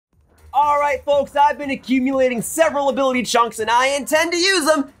All right, folks, I've been accumulating several ability chunks and I intend to use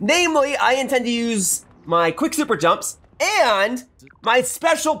them. Namely, I intend to use my quick super jumps and my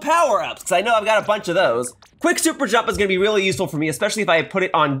special power-ups, because I know I've got a bunch of those. Quick super jump is gonna be really useful for me, especially if I put it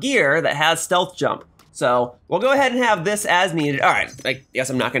on gear that has stealth jump. So we'll go ahead and have this as needed. All right, I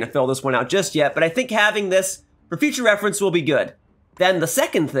guess I'm not gonna fill this one out just yet, but I think having this for future reference will be good. Then the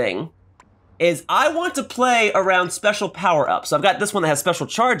second thing is I want to play around special power-ups. So I've got this one that has special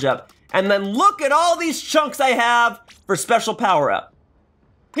charge up, and then look at all these chunks I have for special power-up.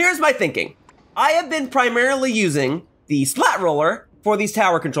 Here's my thinking. I have been primarily using the Splat Roller for these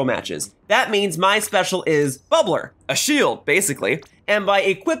tower control matches. That means my special is Bubbler, a shield, basically. And by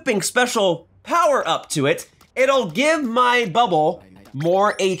equipping special power-up to it, it'll give my bubble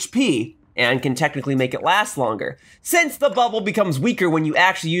more HP and can technically make it last longer. Since the bubble becomes weaker when you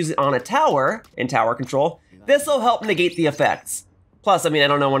actually use it on a tower, in tower control, this will help negate the effects. Plus, I mean, I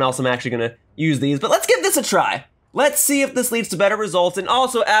don't know when else I'm actually gonna use these, but let's give this a try. Let's see if this leads to better results, and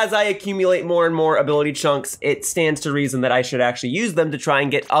also as I accumulate more and more ability chunks, it stands to reason that I should actually use them to try and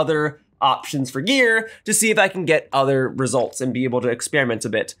get other options for gear to see if I can get other results and be able to experiment a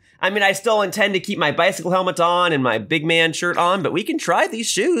bit. I mean, I still intend to keep my bicycle helmet on and my big man shirt on, but we can try these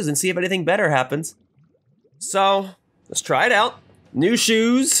shoes and see if anything better happens. So, let's try it out. New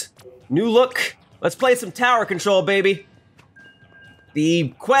shoes, new look. Let's play some tower control, baby.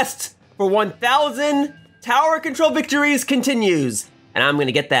 The quest for 1,000 tower control victories continues, and I'm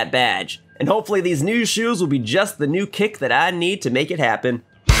gonna get that badge. And hopefully these new shoes will be just the new kick that I need to make it happen.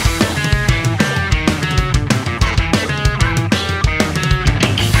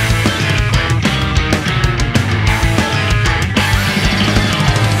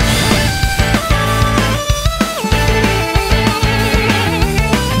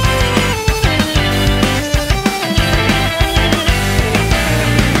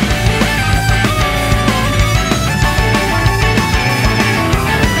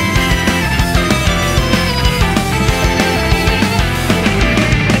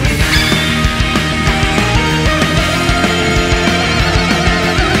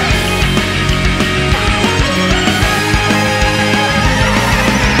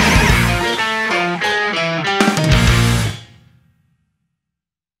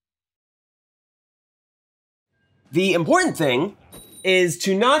 The important thing is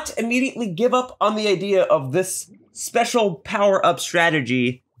to not immediately give up on the idea of this special power-up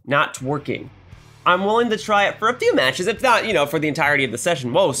strategy not working. I'm willing to try it for a few matches, if not, you know, for the entirety of the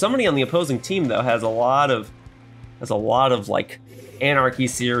session. Whoa, somebody on the opposing team though has a lot of like Anarchy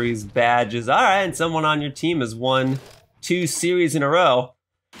series badges. All right, and someone on your team has won 2 series in a row.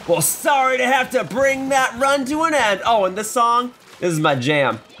 Well, sorry to have to bring that run to an end. Oh, and this song, this is my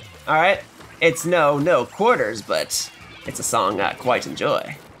jam. All right. It's no quarters, but it's a song I quite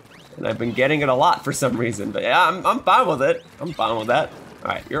enjoy. And I've been getting it a lot for some reason, but yeah, I'm fine with it. I'm fine with that.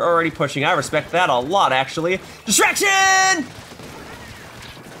 All right, you're already pushing. I respect that a lot, actually. Distraction!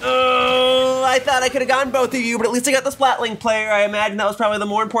 Oh, I thought I could have gotten both of you, but at least I got the Splatling player. I imagine that was probably the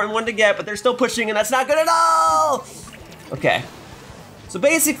more important one to get, but they're still pushing, and that's not good at all! Okay. So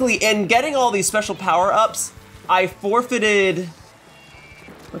basically, in getting all these special power-ups, I forfeited...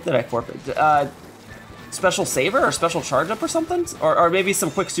 What did I forfeit? Special saver or special charge up or something? Or maybe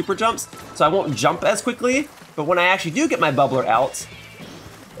some quick super jumps, so I won't jump as quickly, but when I actually do get my bubbler out,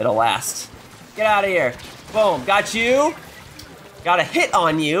 it'll last. Get out of here. Boom, got you. Got a hit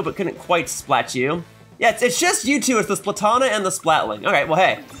on you, but couldn't quite splat you. Yeah, it's just you two, it's the Splatana and the Splatling. All right, well,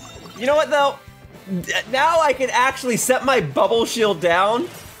 hey. You know what though? Now I can actually set my bubble shield down,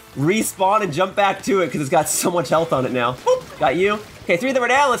 respawn and jump back to it because it's got so much health on it now. Boop, got you. Okay, 3 of them are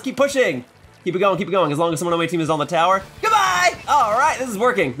down, let's keep pushing. Keep it going, as long as someone on my team is on the tower. Goodbye! All right, this is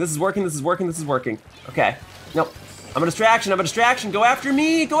working. This is working. Okay, nope. I'm a distraction, go after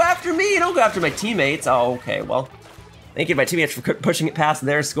me, don't go after my teammates. Oh, okay, well, thank you to my teammates for pushing it past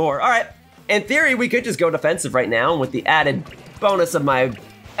their score. All right, in theory, we could just go defensive right now, and with the added bonus of my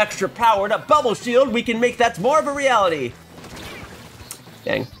extra powered up bubble shield, we can make that more of a reality.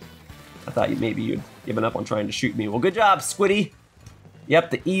 Dang, I thought maybe you'd given up on trying to shoot me. Well, good job, Squidly.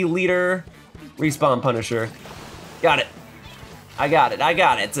 Yep, the E leader, respawn punisher. Got it. I got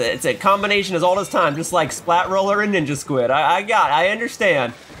it. It's a combination as old as time, just like Splat Roller and Ninja Squid. I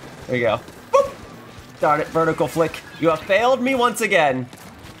understand. There you go. Boop. Darn it, vertical flick. You have failed me once again.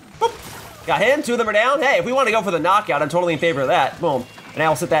 Boop. Got him, 2 of them are down. Hey, if we want to go for the knockout, I'm totally in favor of that. Boom. And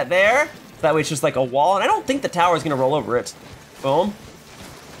I'll set that there. So that way it's just like a wall, and I don't think the tower is gonna roll over it. Boom.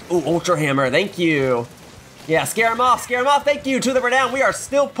 Ooh, Ultra Hammer, thank you. Yeah, scare him off, thank you. 2 of them are down, we are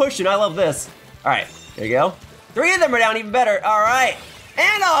still pushing, I love this. All right, there you go. 3 of them are down, even better, all right.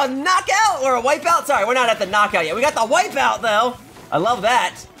 And a knockout or a wipeout. Sorry, we're not at the knockout yet. We got the wipeout though. I love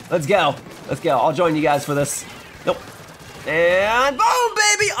that. Let's go. Let's go. I'll join you guys for this. Nope. And boom,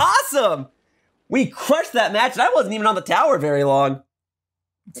 baby. Awesome. We crushed that match, and I wasn't even on the tower very long.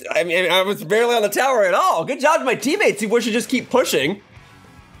 I mean, I was barely on the tower at all. Good job to my teammates who wish to just keep pushing.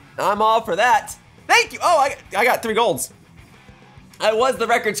 I'm all for that. Thank you. Oh, I got 3 golds. I was the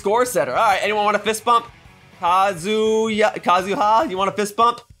record score setter. All right, anyone want a fist bump? Kazuha, you want a fist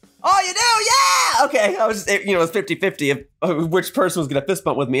bump? Oh, you do? Yeah! Okay, I was just, you know, it's 50-50 of which person was gonna fist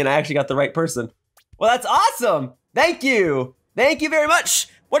bump with me, and I actually got the right person. Well, that's awesome. Thank you. Thank you very much.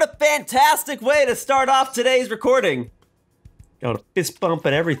 What a fantastic way to start off today's recording. Got a fist bump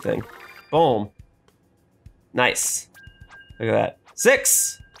and everything. Boom. Nice. Look at that.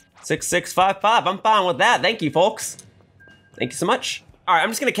 6. 6655. I'm fine with that. Thank you, folks. Thank you so much. All right, I'm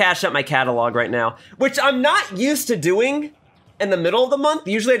just gonna cash out my catalog right now, which I'm not used to doing in the middle of the month.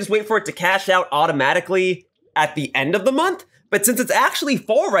 Usually I just wait for it to cash out automatically at the end of the month. But since it's actually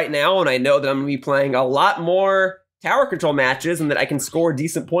full right now, and I know that I'm gonna be playing a lot more tower control matches and that I can score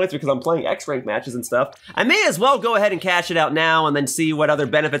decent points because I'm playing X-rank matches and stuff, I may as well go ahead and cash it out now and then see what other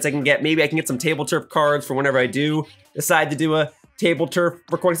benefits I can get. Maybe I can get some table turf cards for whenever I do decide to do a table turf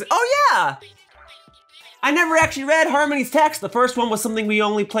recording. Oh yeah! I never actually read Harmony's text. The first one was something we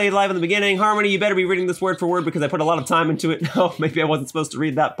only played live in the beginning. Harmony, you better be reading this word for word because I put a lot of time into it. Oh, maybe I wasn't supposed to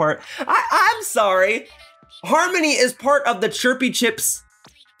read that part. I'm sorry. Harmony is part of the Chirpy Chips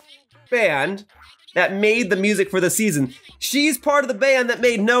band that made the music for the season. She's part of the band that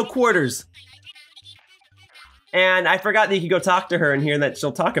made No Quarters. And I forgot that you could go talk to her and hear that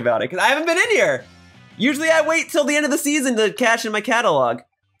she'll talk about it, because I haven't been in here. Usually I wait till the end of the season to cash in my catalog.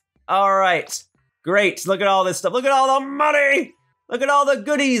 All right, great. Look at all this stuff. Look at all the money. Look at all the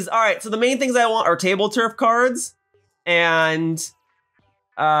goodies. All right, so the main things I want are table turf cards, and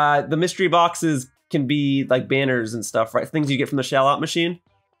the mystery boxes can be like banners and stuff, right? Things you get from the shell out machine.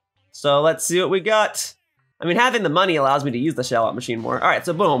 So let's see what we got. I mean, having the money allows me to use the shell out machine more. All right,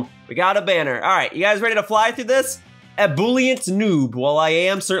 so boom, we got a banner. All right, you guys ready to fly through this? Ebullient noob. Well, I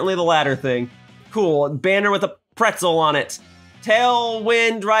am certainly the latter thing. Cool, banner with a pretzel on it.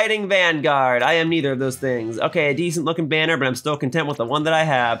 Tailwind riding Vanguard. I am neither of those things. Okay, a decent looking banner, but I'm still content with the one that I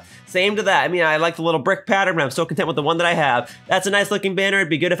have. Same to that. I mean, I like the little brick pattern, but I'm still content with the one that I have. That's a nice looking banner. It'd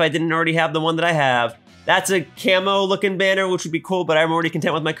be good if I didn't already have the one that I have. That's a camo looking banner, which would be cool, but I'm already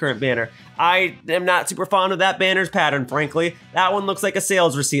content with my current banner. I am not super fond of that banner's pattern, frankly. That one looks like a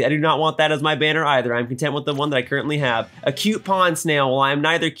sales receipt. I do not want that as my banner either. I'm content with the one that I currently have. A cute pond snail. Well, I am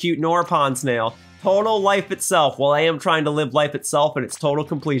neither cute nor a pond snail. Total life itself. Well, I am trying to live life itself and its total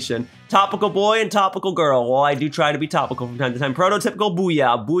completion. Topical boy and topical girl. Well, I do try to be topical from time to time. Prototypical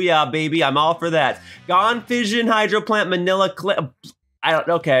booyah. Booyah, baby. I'm all for that. Gone Fission, Hydroplant, Manila,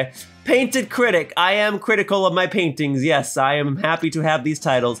 okay. Painted Critic. I am critical of my paintings. Yes, I am happy to have these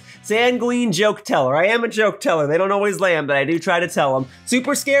titles. Sanguine Joke Teller. I am a joke teller. They don't always land, but I do try to tell them.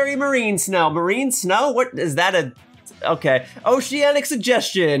 Super Scary Marine Snow. Marine Snow? What is that? Okay. Oceanic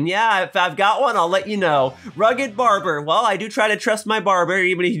Suggestion. Yeah, if I've got one, I'll let you know. Rugged Barber. Well, I do try to trust my barber,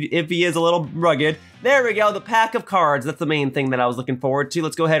 even if he is a little rugged. There we go, the pack of cards. That's the main thing that I was looking forward to.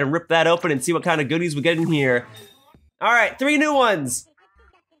 Let's go ahead and rip that open and see what kind of goodies we get in here. All right, 3 new ones.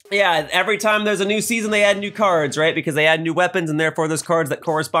 Yeah, every time there's a new season, they add new cards, right? Because they add new weapons, and therefore there's cards that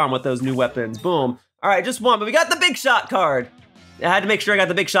correspond with those new weapons. Boom. All right, just one, but we got the Big Shot card. I had to make sure I got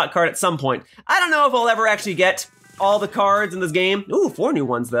the Big Shot card at some point. I don't know if I'll ever actually get all the cards in this game. Ooh, 4 new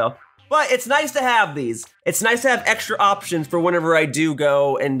ones, though. But it's nice to have these. It's nice to have extra options for whenever I do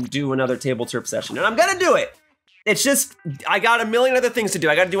go and do another table turf session, and I'm gonna do it. It's just, I got a million other things to do.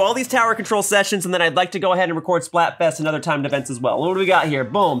 I gotta do all these tower control sessions, and then I'd like to go ahead and record Splatfest and other timed events as well. What do we got here?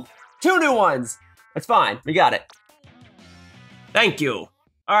 Boom. 2 new ones. It's fine, we got it. Thank you.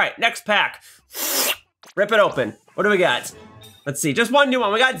 All right, next pack. Rip it open. What do we got? Let's see, just 1 new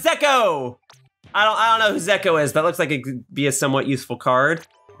one. We got Zeko. I don't know who Zeko is. That looks like it could be a somewhat useful card.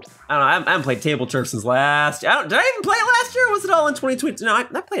 I don't know, I haven't played Table Turf since last. Did I even play it last year, or was it all in 2020? No, I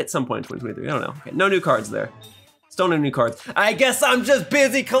played at some point in 2023, I don't know. Okay, no new cards there. Still no new cards. I guess I'm just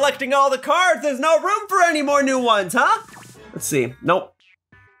busy collecting all the cards. There's no room for any more new ones, huh? Let's see, nope.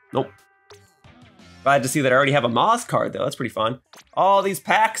 Nope. Glad to see that I already have a Moz card though, that's pretty fun. All these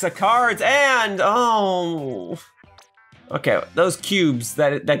packs of cards and, oh. Okay, those cubes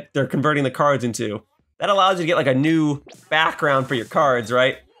that they're converting the cards into. That allows you to get like a new background for your cards,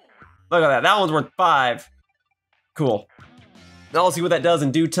 right? Look at that, that one's worth 5. Cool. I'll see what that does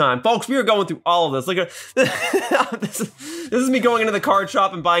in due time. Folks, we are going through all of this. Look at this is me going into the card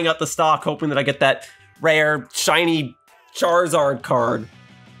shop and buying up the stock, hoping that I get that rare, shiny Charizard card.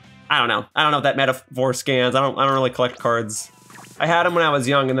 I don't know. I don't know if that metaphor scans. I don't really collect cards. I had them when I was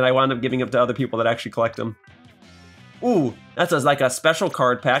young, and then I wound up giving them to other people that actually collect them. Ooh, that's like a special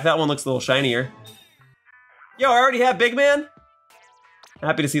card pack. That one looks a little shinier. Yo, I already have Big Man?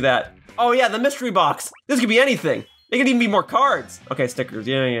 Happy to see that. Oh yeah, the mystery box. This could be anything. It could even be more cards. Okay, stickers.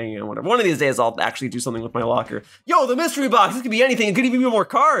 Yeah, whatever. One of these days, I'll actually do something with my locker. Yo, the mystery box. This could be anything. It could even be more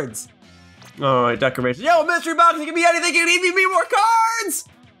cards. All right, decoration. Yo, mystery box. It could be anything. It could even be more cards.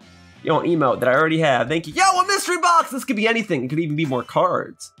 Yo, an emote that I already have. Thank you. Yo, a mystery box. This could be anything. It could even be more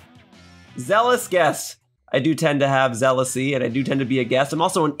cards. Zealous guest. I do tend to have zealousy, and I do tend to be a guest. I'm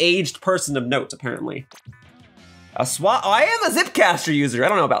also an aged person of note, apparently. A Suave. Oh, I am a Zipcaster user. I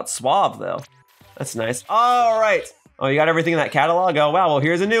don't know about Suave, though. That's nice. All right. Oh, you got everything in that catalog? Oh, wow. Well,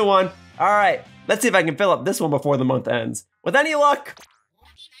 here's a new one. All right. Let's see if I can fill up this one before the month ends. With any luck.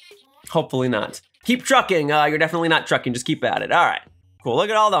 Hopefully not. Keep trucking. You're definitely not trucking. Just keep at it. All right. Cool. Look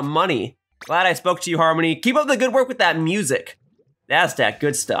at all the money. Glad I spoke to you, Harmony. Keep up the good work with that music. That's that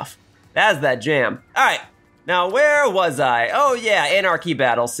good stuff. That's that jam. All right. Now, where was I? Oh, yeah. Anarchy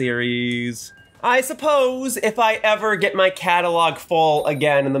Battle Series. I suppose if I ever get my catalog full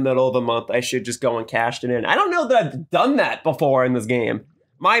again in the middle of the month, I should just go and cash it in. I don't know that I've done that before in this game.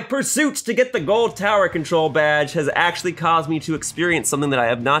 My pursuit to get the gold tower control badge has actually caused me to experience something that I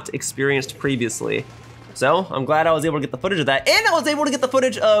have not experienced previously. So I'm glad I was able to get the footage of that. And I was able to get the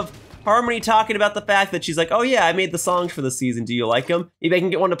footage of Harmony talking about the fact that she's like, oh yeah, I made the songs for the season. Do you like them? Maybe I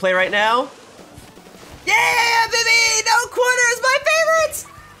can get one to play right now? Yeah, baby! No quarters, my favorites!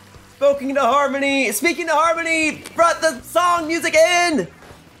 Speaking to Harmony, brought the song music in!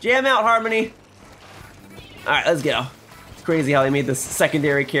 Jam out, Harmony. All right, let's go. It's crazy how they made this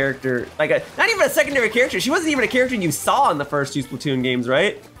secondary character, like not even a secondary character. She wasn't even a character you saw in the first two Splatoon games,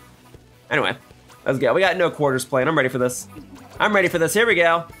 right? Anyway, let's go. We got no quarters playing. I'm ready for this. I'm ready for this. Here we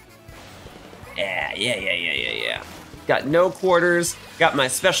go. Yeah. Got no quarters. Got my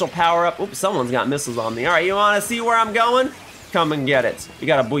special power up. Oops, someone's got missiles on me. All right, you wanna see where I'm going? Come and get it. We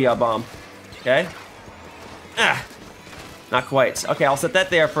got a booyah bomb. Okay. Not quite. Okay, I'll set that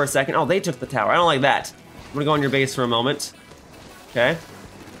there for a second. Oh, they took the tower. I don't like that. I'm gonna go on your base for a moment. Okay.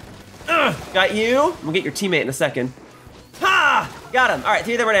 Got you. I'm gonna get your teammate in a second. Ha! Got him. All right,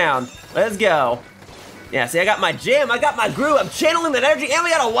 three that we're down. Let's go. Yeah, see, I got my jam. I got my groove. I'm channeling that energy, and we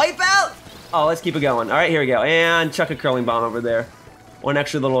got a wipeout. Oh, let's keep it going. All right, here we go. And chuck a curling bomb over there. One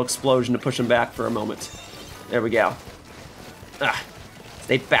extra little explosion to push him back for a moment. There we go.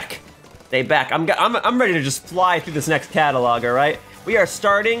 Stay back. Stay back. I'm ready to just fly through this next catalog, all right? We are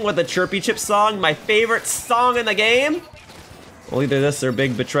starting with the Chirpy Chip song, my favorite song in the game. Well, either this or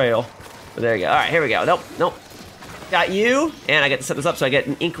Big Betrayal. But there you go. All right, here we go. Nope. Got you. And I get to set this up so I get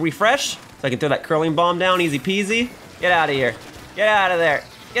an ink refresh. So I can throw that curling bomb down, easy peasy. Get out of here. Get out of there.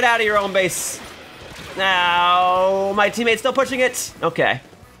 Get out of your own base. Now, my teammate's still pushing it. Okay.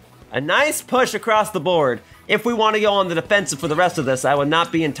 A nice push across the board. If we want to go on the defensive for the rest of this, I would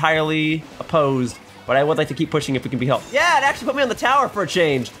not be entirely opposed, but I would like to keep pushing if we can be helped. Yeah, it actually put me on the tower for a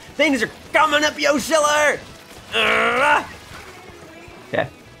change. Things are coming up, Yoshiller! Okay,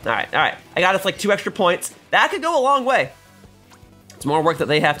 all right. I got us like 2 extra points. That could go a long way. It's more work that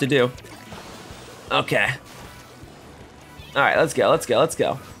they have to do. Okay. All right, let's go.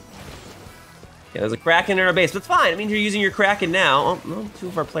 Okay, there's a Kraken in our base, but it's fine. It means you're using your Kraken now. Oh, well, 2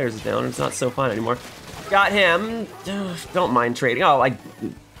 of our players is down. It's not so fun anymore. Got him. Don't mind trading. Oh, I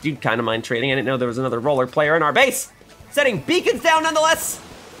do kind of mind trading. I didn't know there was another roller player in our base. Setting beacons down nonetheless.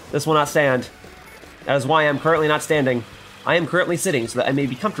 This will not stand. That is why I'm currently not standing. I am currently sitting so that I may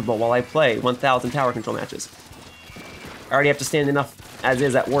be comfortable while I play 1,000 tower control matches. I already have to stand enough as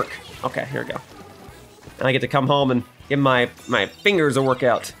is at work. Okay, here we go. And I get to come home and give my fingers a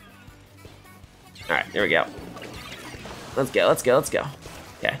workout. All right, here we go. Let's go.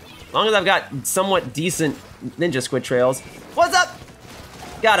 Okay. As long as I've got somewhat decent ninja squid trails. What's up?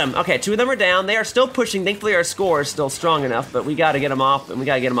 Got him. Okay, 2 of them are down. They are still pushing. Thankfully, our score is still strong enough, but we got to get them off, and we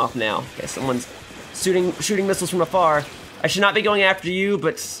got to get them off now. Okay, someone's shooting missiles from afar. I should not be going after you,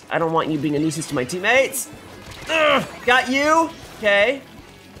 but I don't want you being a nuisance to my teammates. Got you. Okay.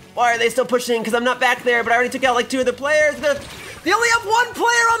 Why are they still pushing? Because I'm not back there, but I already took out like 2 other players. They only have 1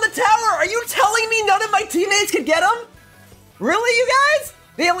 player on the tower. Are you telling me none of my teammates could get him? Really, you guys?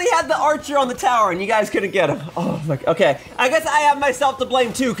 They only had the archer on the tower, and you guys couldn't get him. Oh, look, okay. I guess I have myself to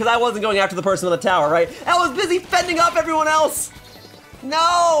blame, too, because I wasn't going after the person on the tower, right? I was busy fending off everyone else.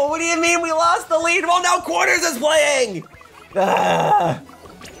 No, what do you mean we lost the lead? Well, now Quarters is playing.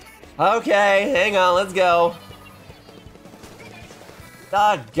 Okay, hang on, let's go.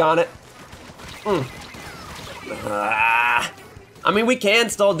 Doggone it. I mean, we can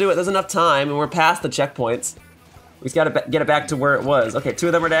still do it. There's enough time, and we're past the checkpoints. We just gotta get it back to where it was. Okay, 2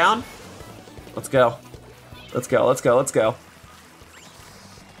 of them are down. Let's go. Let's go, let's go, let's go.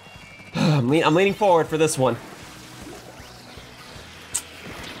 I'm leaning forward for this one.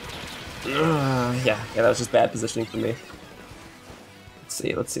 Yeah, that was just bad positioning for me.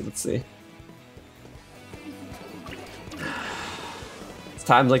 Let's see. It's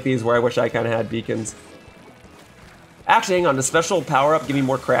times like these where I wish I kind of had beacons. Actually, hang on, does special power-up give me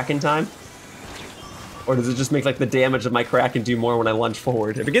more Kraken time? Or does it just make like the damage of my Kraken do more when I lunge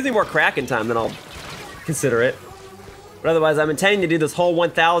forward? If it gives me more Kraken time, then I'll consider it. But otherwise, I'm intending to do this whole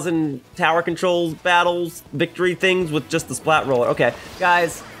 1,000 tower controls, battles, victory things with just the Splat Roller. Okay,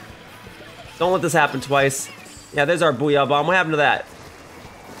 guys, don't let this happen twice. Yeah, there's our Booyah Bomb. What happened to that?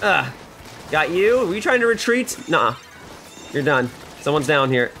 Got you? Were you trying to retreat? Nuh-uh. You're done. Someone's down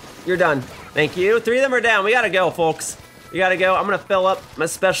here. You're done. Thank you. 3 of them are down. We gotta go, folks. We gotta go. I'm gonna fill up my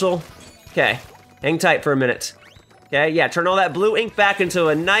special. Okay, hang tight for a minute. Okay, yeah, turn all that blue ink back into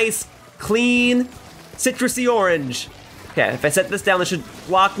a nice, clean, citrusy orange. Okay, if I set this down, this should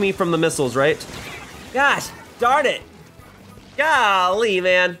block me from the missiles, right? Gosh, darn it. Golly,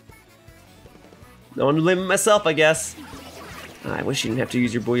 man. No one to blame myself, I guess. I wish you didn't have to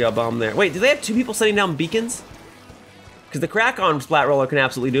use your Booyah Bomb there. Wait, do they have 2 people setting down beacons? Because the Crack-On Splat Roller can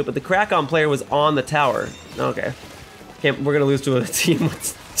absolutely do it, but the Crack-On player was on the tower. Okay. We're gonna lose to a team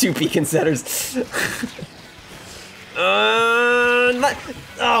with 2 beacon setters. Oh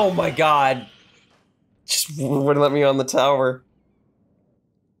my god. Just wouldn't let me on the tower.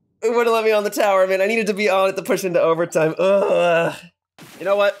 It wouldn't let me on the tower, man. I needed to be on it to push into overtime. Ugh. You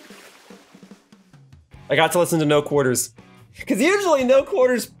know what? I got to listen to No Quarters. Because usually No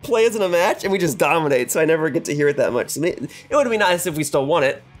Quarters plays in a match and we just dominate, so I never get to hear it that much. So it would be nice if we still won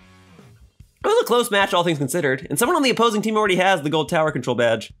it. It was a close match, all things considered. And someone on the opposing team already has the gold tower control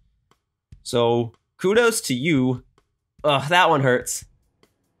badge. So, kudos to you. Ugh, that one hurts.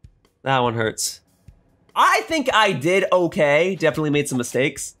 That one hurts. I think I did okay. Definitely made some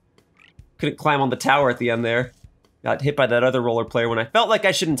mistakes. Couldn't climb on the tower at the end there. Got hit by that other roller player when I felt like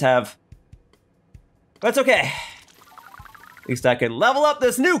I shouldn't have. But it's okay. At least I can level up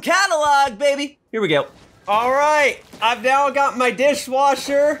this new catalog, baby. Here we go. All right, I've now got my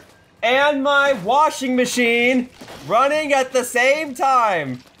dishwasher and my washing machine running at the same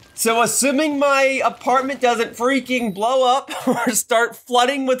time. So assuming my apartment doesn't freaking blow up or start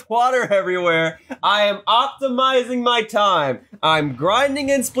flooding with water everywhere, I am optimizing my time. I'm grinding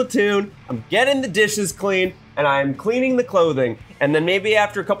in Splatoon, I'm getting the dishes clean, and I'm cleaning the clothing. And then maybe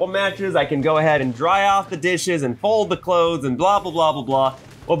after a couple matches, I can go ahead and dry off the dishes and fold the clothes and blah, blah, blah, blah, blah.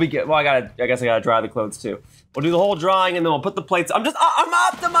 We'll be good. Well, I guess I gotta dry the clothes too. We'll do the whole drying and then we'll put the plates. I'm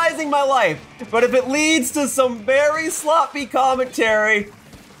optimizing my life. But if it leads to some very sloppy commentary,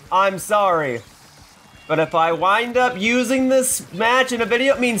 I'm sorry. But if I wind up using this match in a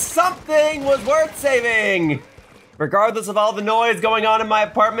video, it means something was worth saving. Regardless of all the noise going on in my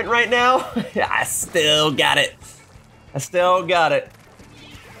apartment right now, I still got it. I still got it.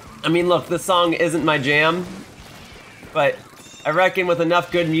 I mean, look, this song isn't my jam, but I reckon with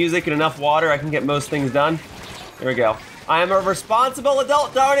enough good music and enough water, I can get most things done. Here we go. I am a responsible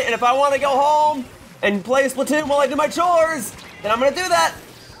adult, darn it, and if I want to go home and play Splatoon while I do my chores, then I'm gonna do that.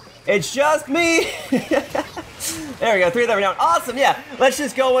 It's just me. There we go, 3 of them are down. Awesome, yeah. Let's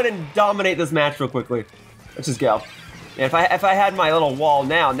just go in and dominate this match real quickly. Let's just go. And if I had my little wall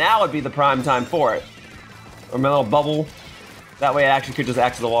now would be the prime time for it. Or my little bubble. That way I actually could just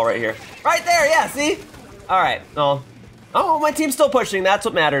access the wall right here. Right there, yeah, see? All right, oh, my team's still pushing, that's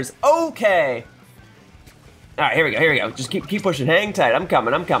what matters. Okay. All right, here we go. Just keep pushing, hang tight, I'm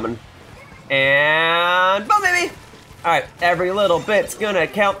coming. And boom, baby. All right, every little bit's gonna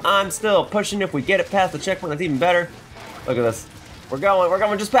count. I'm still pushing. If we get it past the checkpoint, that's even better. Look at this. We're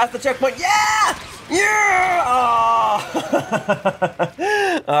going just past the checkpoint. Yeah! Yeah! Oh.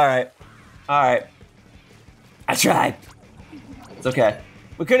 All right. I tried. It's okay.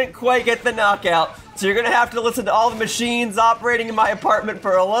 We couldn't quite get the knockout, so you're gonna have to listen to all the machines operating in my apartment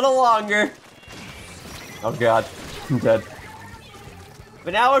for a little longer. Oh God, I'm dead.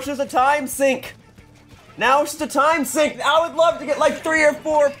 But now it's just a time sink. I would love to get like 3 or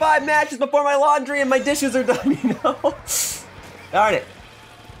 4 or 5 matches before my laundry and my dishes are done, you know? Darn it.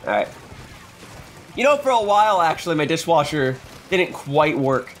 All right. You know, for a while, actually, my dishwasher didn't quite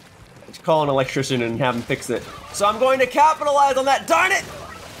work. I should call an electrician and have him fix it. So I'm going to capitalize on that. Darn it!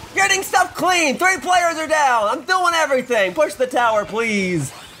 Getting stuff clean. 3 players are down. I'm doing everything. Push the tower,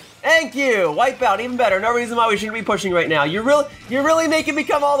 please. Thank you. Wipe out, even better. No reason why we shouldn't be pushing right now. You're really making me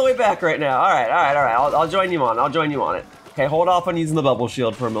come all the way back right now. All right. I'll join you on. I'll join you on it. Okay, hold off on using the bubble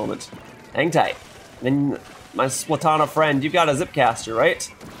shield for a moment. Hang tight. Then my Splatana friend, you've got a zip caster, right?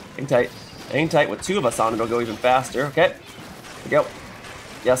 Hang tight. Hang tight. With 2 of us on, it'll go even faster. Okay. Here we go.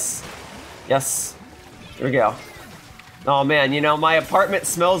 Yes. Yes. Here we go. Oh man, you know, my apartment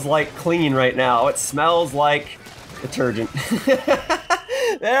smells like clean right now. It smells like detergent.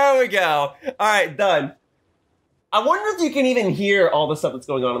 There we go. All right, done. I wonder if you can even hear all the stuff that's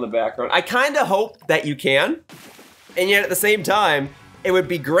going on in the background. I kind of hope that you can, and yet at the same time, it would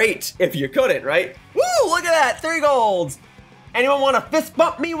be great if you couldn't, right? Woo, look at that, 3 golds. Anyone want to fist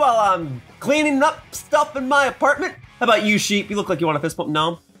bump me while I'm cleaning up stuff in my apartment? How about you, sheep? You look like you want to fist bump.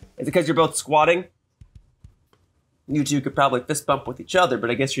 No? Is it because you're both squatting? You two could probably fist bump with each other, but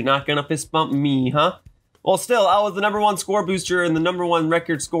I guess you're not gonna fist bump me, huh? Well, still, I was the #1 score booster and the #1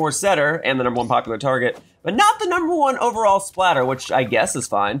 record score setter and the #1 popular target, but not the #1 overall splatter, which I guess is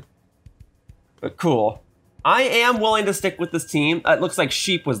fine. But cool. I am willing to stick with this team. It looks like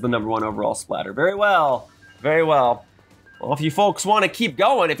Sheep was the #1 overall splatter. Very well. Very well. Well, if you folks want to keep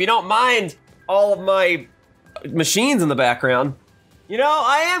going, if you don't mind all of my machines in the background, you know,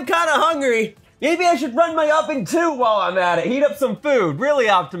 I am kind of hungry. Maybe I should run my oven too while I'm at it. Heat up some food, really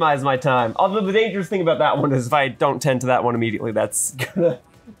optimize my time. Although the dangerous thing about that one is if I don't tend to that one immediately, that's gonna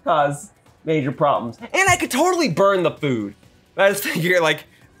cause major problems. And I could totally burn the food. But I just figure like,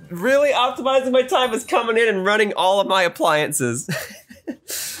 really optimizing my time is coming in and running all of my appliances.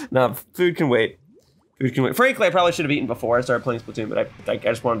 No, food can wait. Food can wait. Frankly, I probably should have eaten before I started playing Splatoon, but I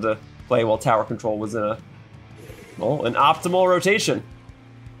just wanted to play while tower control was in an optimal rotation.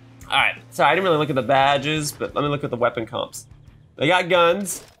 All right, sorry, I didn't really look at the badges, but let me look at the weapon comps. They got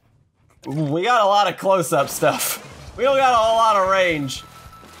guns. We got a lot of close-up stuff. We don't got a whole lot of range.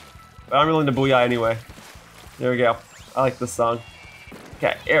 But I'm willing to booyah anyway. There we go. I like this song.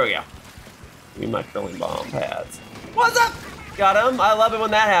 Okay, here we go. Give me my curling bomb pads. What's up? Got him. I love it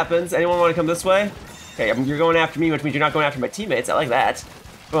when that happens. Anyone want to come this way? Okay, you're going after me, which means you're not going after my teammates. I like that.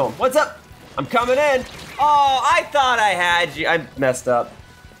 Boom. What's up? I'm coming in. Oh, I thought I had you. I messed up.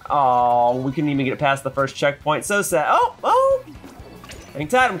 Oh, we couldn't even get past the first checkpoint. So sad. Oh. Hang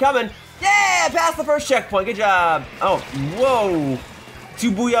tight, I'm coming. Yeah, past the first checkpoint. Good job. Oh, whoa.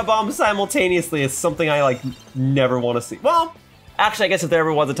 2 booyah bombs simultaneously is something I like never want to see. Well, actually, I guess if there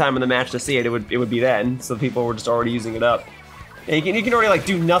ever was a time in the match to see it, it would be then. So people were just already using it up. Yeah, you can already like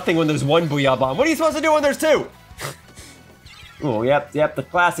do nothing when there's 1 booyah bomb. What are you supposed to do when there's 2? Oh, yep, the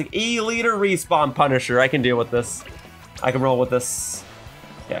classic E-liter respawn Punisher. I can deal with this. I can roll with this.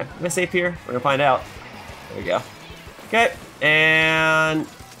 Okay, am I safe here? We're gonna find out. There we go. Okay, and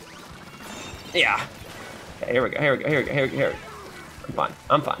yeah. Okay, here we go.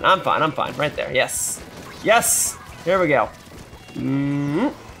 I'm fine. Right there. Yes. Here we go.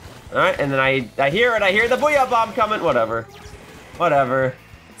 All right, and then I hear it. I hear the booyah bomb coming. Whatever.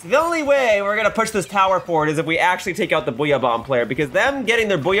 So the only way we're gonna push this tower forward is if we actually take out the booyah bomb player, because them getting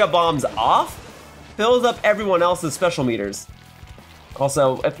their booyah bombs off fills up everyone else's special meters.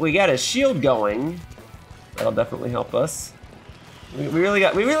 Also, if we get a shield going, that'll definitely help us. We really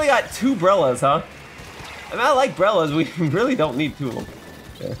got 2 Brellas, huh? I mean, I like Brellas. We really don't need 2 of them.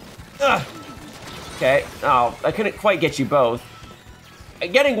 Okay. Okay. Oh, I couldn't quite get you both.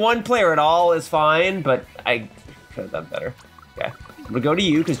 Getting 1 player at all is fine, but I could have done better. Okay. I'm gonna go to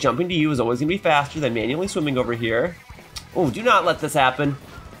you because jumping to you is always gonna be faster than manually swimming over here. Oh, do not let this happen.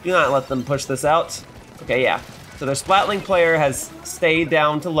 Do not let them push this out. Okay, yeah. So their Splatling player has stayed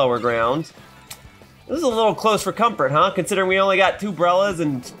down to lower ground. This is a little close for comfort, huh? Considering we only got 2 Brellas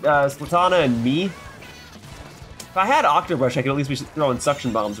and Splatana and me. If I had Octobrush, I could at least be throwing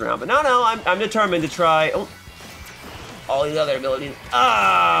suction bombs around. But no, I'm determined to try all these other abilities.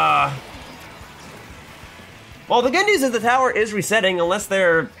 Well, the good news is the tower is resetting unless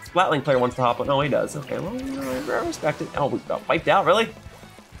their Splatling player wants to hop on. No, he does. Okay, well, I respect it. Oh, we got wiped out, really?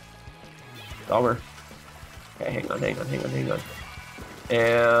 Bummer. Okay, hang on. And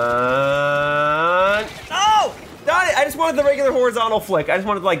oh! Darn it! I just wanted the regular horizontal flick. I just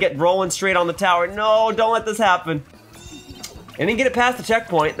wanted to like get rolling straight on the tower. No, don't let this happen. I didn't get it past the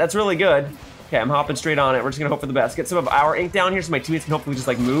checkpoint. That's really good. Okay, I'm hopping straight on it. We're just gonna hope for the best. Get some of our ink down here so my teammates can hopefully just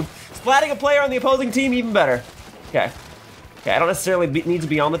like move. Splatting a player on the opposing team, even better. Okay, I don't necessarily need to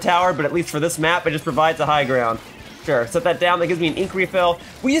be on the tower, but at least for this map, it just provides a high ground. Sure, set that down. That gives me an ink refill.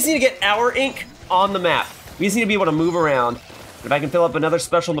 We just need to get our ink on the map. We just need to be able to move around. If I can fill up another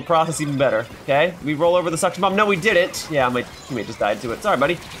special in the process, even better. Okay, we roll over the suction bomb. No, we didn't. Yeah, my teammate just died to it. Sorry,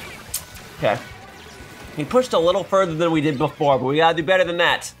 buddy. Okay. We pushed a little further than we did before, but we gotta do better than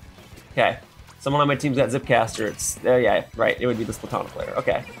that. Okay. Someone on my team's got Zipcaster. It's, yeah, right. It would be the Splatana player.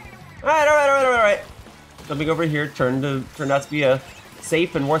 Okay. All right. Jumping over here turned out to be a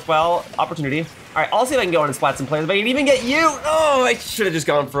safe and worthwhile opportunity. All right, I'll see if I can go in and splat some players, but I can even get you. Oh, I should have just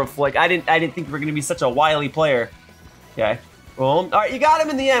gone for a flick. I didn't think you were gonna be such a wily player. Okay, boom. All right, you got him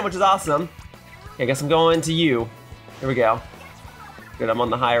in the end, which is awesome. Okay, I guess I'm going to you. Here we go. Good, I'm on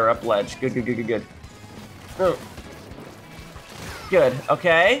the higher up ledge. Good. Oh. Good,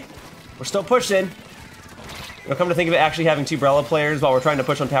 okay. We're still pushing. Come to think of it, actually having 2 Brella players while we're trying to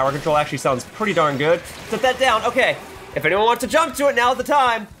push on tower control actually sounds pretty darn good. Set that down, okay. If anyone wants to jump to it, now's the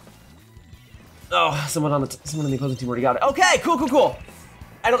time. Oh, someone on the opposing team already got it. Okay, cool.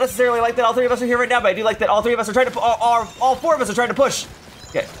 I don't necessarily like that all 3 of us are here right now, but I do like that all 3 of us are trying to, all 4 of us are trying to push.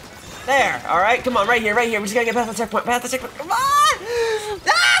 Okay, there, all right, come on, right here. We just gotta get past the checkpoint, come on!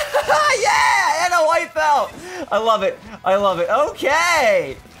 Ah, yeah, and a wipe out. I love it,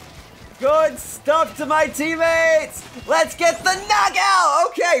 okay. Good stuff to my teammates. Let's get the knockout.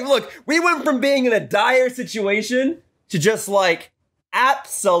 Okay, look, we went from being in a dire situation to just like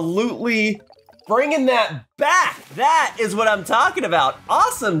absolutely bringing that back. That is what I'm talking about.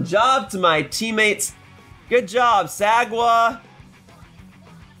 Awesome job to my teammates. Good job, Sagwa,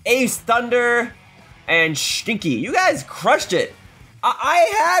 Ace Thunder, and Stinky. You guys crushed it.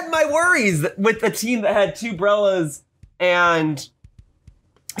 I had my worries with the team that had 2 Brellas and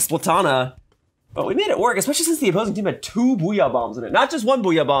Splatana, but we made it work, especially since the opposing team had 2 Booyah Bombs in it. Not just 1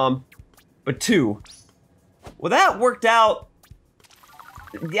 Booyah Bomb, but 2. Well, that worked out.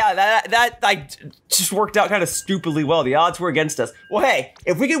 Yeah, that like just worked out kind of stupidly well. The odds were against us. Well, hey,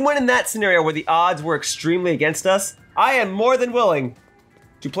 if we could win in that scenario where the odds were extremely against us, I am more than willing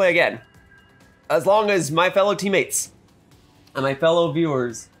to play again. As long as my fellow teammates and my fellow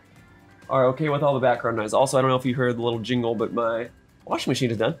viewers are okay with all the background noise. Also, I don't know if you heard the little jingle, but my washing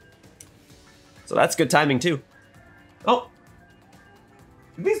machine is done. So that's good timing too. Oh,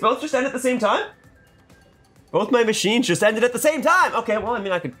 did these both just end at the same time? Both my machines just ended at the same time. Okay, well, I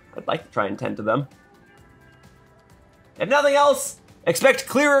mean, I'd like to try and tend to them. If nothing else, expect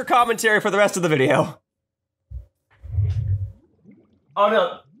clearer commentary for the rest of the video. Oh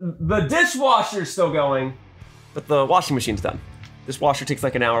no, the dishwasher's still going, but the washing machine's done. Dishwasher takes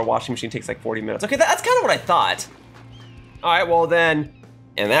like an hour, washing machine takes like 40 minutes. Okay, that's kind of what I thought. All right, well then,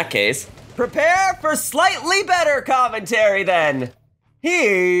 in that case, prepare for slightly better commentary then.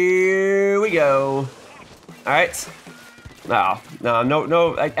 Here we go. All right. No,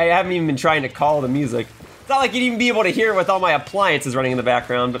 I haven't even been trying to call the music. It's not like you'd even be able to hear it with all my appliances running in the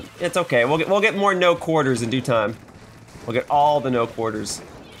background, but it's okay. We'll get more no quarters in due time. We'll get all the no quarters.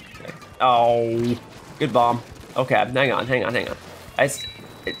 Okay. Oh, good bomb. Okay, hang on.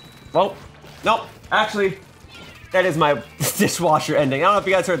 Well, nope, actually, that is my dishwasher ending. I don't know if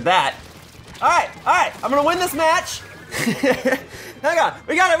you guys heard that. All right, I'm gonna win this match. Hang on,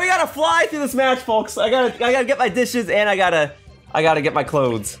 we gotta fly through this match, folks. I gotta get my dishes and I gotta get my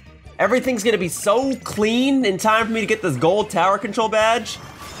clothes. Everything's gonna be so clean in time for me to get this gold tower control badge.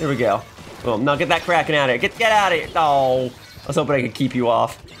 Here we go. Boom, now get that Kraken out of here. Get out of here. Oh, I was hoping I could keep you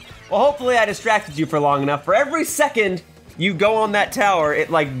off. Well, hopefully I distracted you for long enough. For every second you go on that tower, it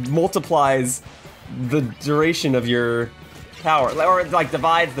like multiplies the duration of your tower, or it like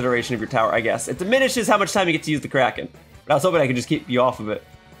divides the duration of your tower, I guess. It diminishes how much time you get to use the Kraken. But I was hoping I could just keep you off of it.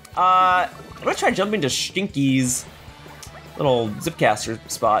 I'm gonna try jumping to Stinky's little Zipcaster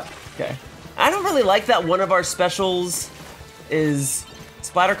spot. Okay. I don't really like that one of our specials is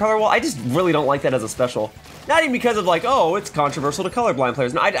splatter color wall. I just really don't like that as a special. Not even because of like, oh, it's controversial to colorblind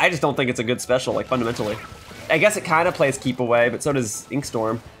players. No, I just don't think it's a good special, like fundamentally. I guess it kind of plays keep away, but so does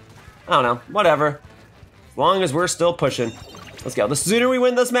Inkstorm. I don't know, whatever. As long as we're still pushing. Let's go. The sooner we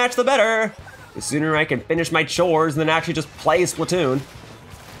win this match, the better. The sooner I can finish my chores and then actually just play Splatoon.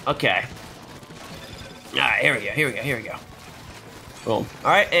 Okay. All right, here we go. Boom.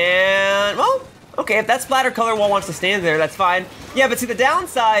 All right, and well, okay, if that splatter color wall wants to stand there, that's fine. Yeah, but see, the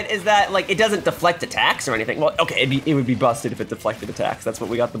downside is that like it doesn't deflect attacks or anything. Well, okay, it would be busted if it deflected attacks. That's what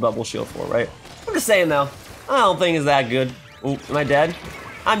we got the bubble shield for, right? I'm just saying though, I don't think it's that good. Ooh, am I dead?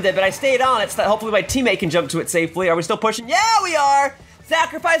 I'm dead, but I stayed on it so that hopefully my teammate can jump to it safely. Are we still pushing? Yeah, we are!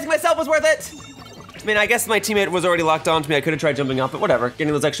 Sacrificing myself was worth it! I mean, I guess my teammate was already locked onto me. I could have tried jumping off, but whatever.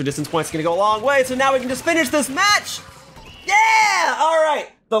 Getting those extra distance points is gonna go a long way, so now we can just finish this match! Yeah! All right,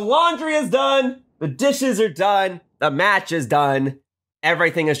 the laundry is done, the dishes are done, the match is done,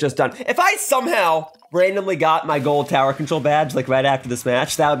 everything is just done. If I somehow randomly got my gold tower control badge like right after this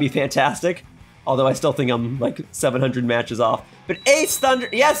match, that would be fantastic. Although I still think I'm like 700 matches off. But Ace Thunder,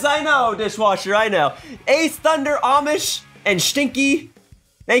 yes I know, Dishwasher, I know. Ace Thunder, Amish, and Stinky,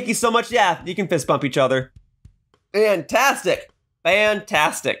 Thank you so much. Yeah, you can fist bump each other. Fantastic.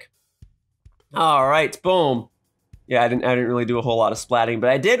 Fantastic. All right, boom. Yeah, I didn't really do a whole lot of splatting, but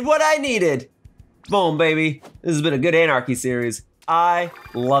I did what I needed. Boom, baby. This has been a good Anarchy series. I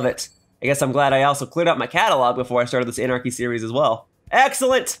love it. I guess I'm glad I also cleared up my catalog before I started this Anarchy series as well.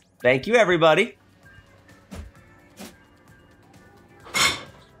 Excellent. Thank you, everybody.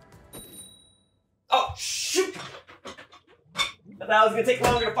 Oh, shoot. I thought it was gonna take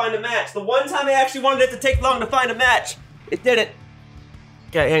longer to find a match. The one time I actually wanted it to take long to find a match, it didn't.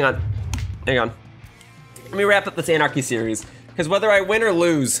 Okay, hang on. Hang on. Let me wrap up this Anarchy series, because whether I win or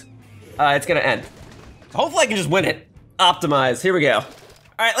lose, it's gonna end. Hopefully I can just win it. Optimize, here we go. All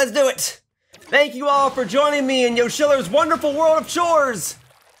right, let's do it. Thank you all for joining me in Yoshiller's wonderful world of chores.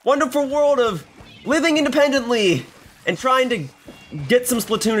 Wonderful world of living independently and trying to get some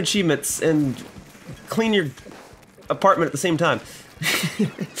Splatoon achievements and clean your apartment at the same time.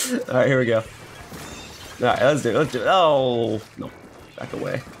 All right, here we go. All right, let's do it, let's do it. Oh, no, back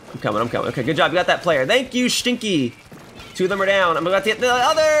away. I'm coming. Okay, good job, you got that player. Thank you, Stinky. 2 of them are down. I'm about to get the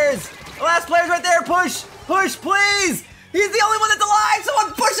others. The last player's right there, push, please. He's the only one that's alive,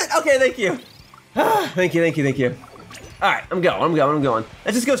 someone push it. Okay, thank you. Thank you. All right, I'm going.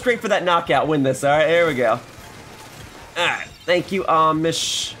 Let's just go straight for that knockout, win this, all right, here we go. All right, thank you,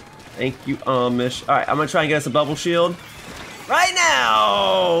 Amish. All right, I'm gonna try and get us a bubble shield. Right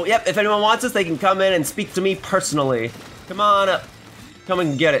now! Yep, if anyone wants us, they can come in and speak to me personally. Come on up, come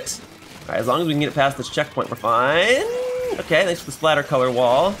and get it. All right, as long as we can get it past this checkpoint, we're fine. Okay, thanks for the splatter color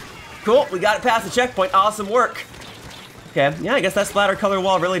wall. Cool, we got it past the checkpoint, awesome work. Okay, yeah, I guess that splatter color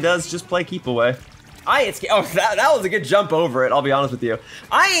wall really does just play keep away. I ain't scared. Oh, that was a good jump over it, I'll be honest with you.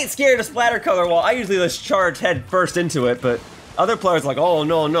 I ain't scared of splatter color wall. I usually just charge head first into it, but other players are like, oh,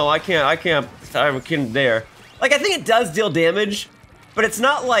 no, I can't dare. Like, I think it does deal damage, but it's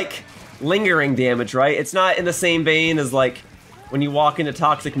not like lingering damage, right? It's not in the same vein as like when you walk into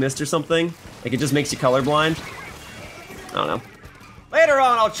toxic mist or something. Like, it just makes you colorblind. I don't know. Later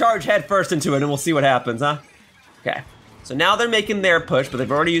on, I'll charge head first into it and we'll see what happens, huh? Okay. So now they're making their push, but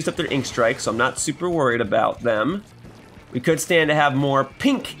they've already used up their ink strike, so I'm not super worried about them. We could stand to have more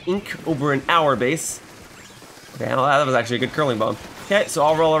pink ink over in our base. Okay, well, that was actually a good curling bomb. Okay, so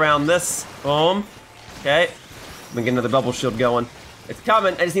I'll roll around this. Boom. Okay. I'm gonna get another bubble shield going. It's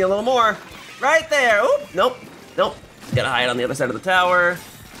coming. I just need a little more. Right there. Oop. Nope. Gotta hide on the other side of the tower.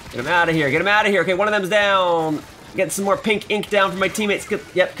 Get him out of here. Okay, one of them's down. Get some more pink ink down for my teammates.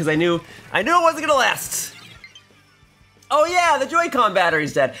 Yep, because I knew it wasn't gonna last. Oh yeah, the Joy-Con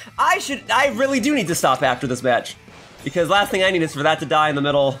battery's dead. I really do need to stop after this match, because last thing I need is for that to die in the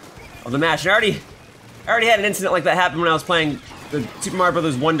middle of the match. And I already had an incident like that happen when I was playing the Super Mario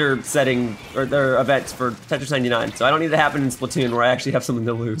Brothers Wonder setting, or their events for Tetris 99. So I don't need it to happen in Splatoon where I actually have something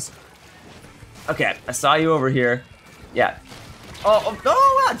to lose. Okay, I saw you over here. Yeah. Oh,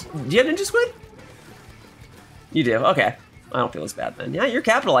 wow. Do you have Ninja Squid? You do, okay. I don't feel as bad then. Yeah, you're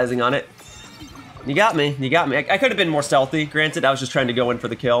capitalizing on it. You got me. I could have been more stealthy, granted. I was just trying to go in for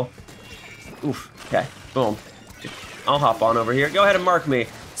the kill. Oof, okay, boom. I'll hop on over here. Go ahead and mark me,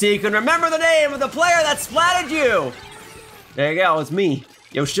 so you can remember the name of the player that splatted you. There you go, it's me,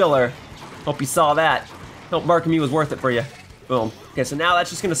 Yoshiller. Hope you saw that. Hope marking me was worth it for you. Boom. Okay, so now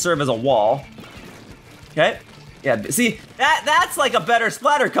that's just gonna serve as a wall. Okay, yeah, see, that's like a better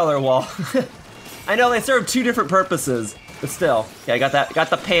splatter color wall. I know they serve 2 different purposes, but still. Okay, I got that,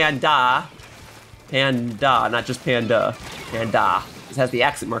 got the panda. Panda, not just panda. Panda. This has the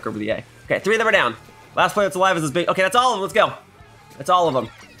accent mark over the A. Okay, 3 of them are down. Last player that's alive is this big. Okay, that's all of them. Let's go. That's all of them.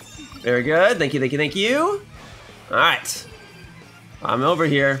 Very good. Thank you. All right. I'm over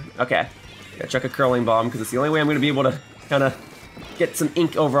here. Okay. Gotta chuck a curling bomb because it's the only way I'm going to be able to kind of get some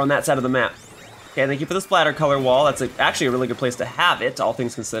ink over on that side of the map. Okay, thank you for the splatter color wall. That's actually a really good place to have it, all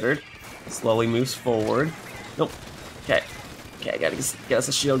things considered. Slowly moves forward. Nope. Okay. Okay, gotta get us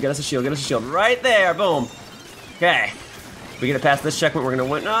a shield, get us a shield. Right there, boom. Okay. If we get it past this checkpoint, we're gonna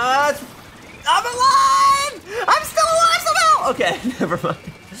win. I'm alive! I'm still alive somehow! Okay, never mind.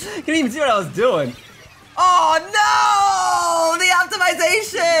 Couldn't even see what I was doing. Oh no! The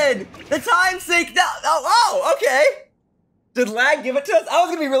optimization! The time sync, no, oh, okay. Did lag give it to us? I was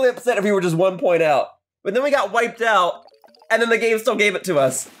gonna be really upset if we were just 1 point out. But then we got wiped out, and then the game still gave it to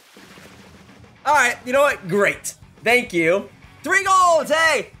us. All right, you know what? Great. Thank you. 3 golds,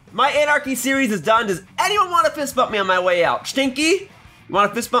 hey! My Anarchy series is done. Does anyone want to fist bump me on my way out? Stinky? You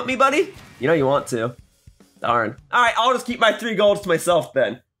want to fist bump me, buddy? You know you want to. Darn. All right, I'll just keep my 3 golds to myself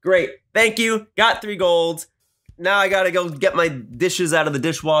then. Great. Thank you. Got 3 golds. Now I gotta go get my dishes out of the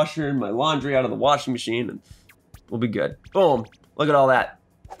dishwasher and my laundry out of the washing machine, and we'll be good. Boom. Look at all that.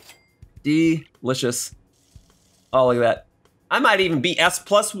 Delicious. Oh, look at that. I might even be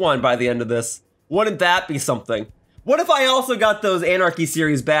S+1 by the end of this. Wouldn't that be something? What if I also got those Anarchy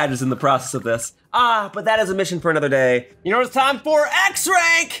Series badges in the process of this? But that is a mission for another day. You know what it's time for? X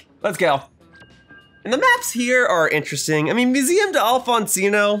rank! Let's go. And the maps here are interesting. I mean, Museum de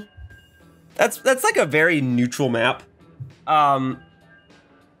Alfonsino, that's like a very neutral map.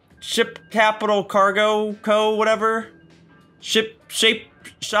 Ship Capital Cargo Co. whatever. Ship Shape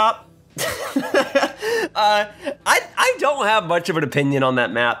Shop. I don't have much of an opinion on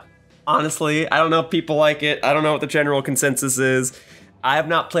that map. Honestly, I don't know if people like it. I don't know what the general consensus is. I have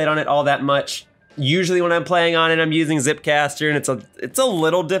not played on it all that much. Usually when I'm playing on it, I'm using Zipcaster, and it's a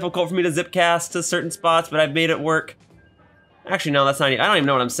little difficult for me to zipcast to certain spots, but I've made it work. Actually, no, that's not. I don't even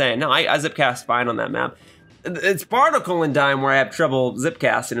know what I'm saying. No, I zipcast fine on that map. It's Barnacle and Dime where I have trouble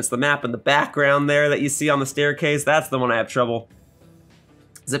zipcasting. It's the map in the background there that you see on the staircase. That's the one I have trouble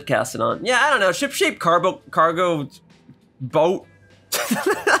zipcasting on. Yeah, I don't know. Ship-shaped cargo boat.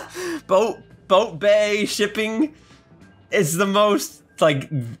 boat bay shipping is the most, like,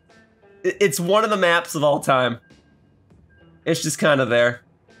 it's one of the maps of all time. It's just kind of there.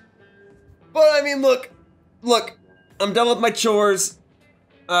 But I mean, look, I'm done with my chores.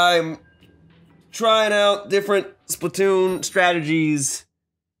 I'm trying out different Splatoon strategies.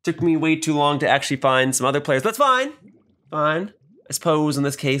 Took me way too long to actually find some other players. That's fine. Fine. I suppose in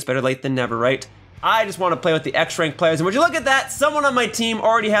this case, better late than never, right? I just want to play with the X-rank players, and would you look at that? Someone on my team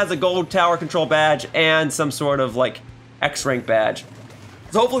already has a gold tower control badge and some sort of, like, X-rank badge.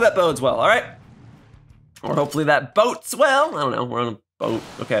 So hopefully that bodes well, all right? Or hopefully that boats well. I don't know, we're on a boat.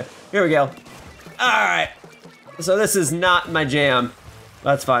 Okay, here we go. All right, so this is not my jam.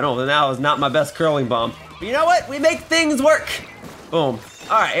 That's fine. Oh, that was not my best curling bomb. But you know what? We make things work. Boom.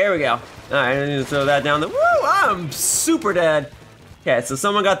 All right, here we go. All right, I need to throw that down there. Woo, I'm super dead. Okay, so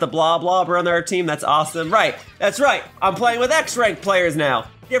someone got the blah blobber on their team. That's awesome. Right, that's right. I'm playing with X-rank players now.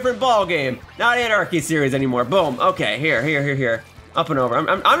 Different ball game. Not Anarchy Series anymore. Boom. Okay, here. Up and over.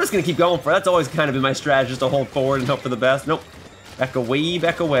 I'm just gonna keep going for it. That's always kind of been my strategy, just to hold forward and hope for the best. Nope. Back away,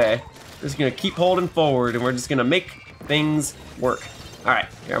 back away. We're just gonna keep holding forward, and we're just gonna make things work. All right,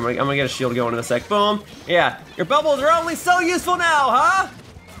 here, I'm gonna get a shield going in a sec. Boom. Yeah, your bubbles are only so useful now, huh?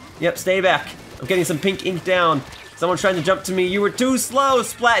 Yep, stay back. I'm getting some pink ink down. Someone's trying to jump to me. You were too slow,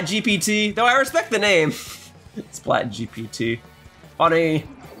 Splat GPT. Though I respect the name. Splat GPT. Funny.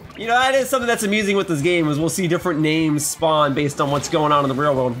 You know, that is something that's amusing with this game, is we'll see different names spawn based on what's going on in the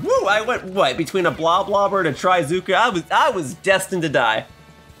real world. Woo, I went, what, between a blah blobber and a Trizuka? I was destined to die.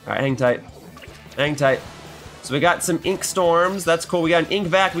 All right, hang tight. Hang tight. So we got some ink storms. That's cool. We got an ink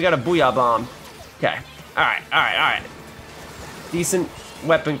vac. We got a booyah bomb. Okay. All right. Decent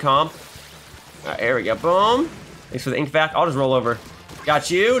weapon comp. All right, here we go. Boom. Thanks for the ink vac. I'll just roll over.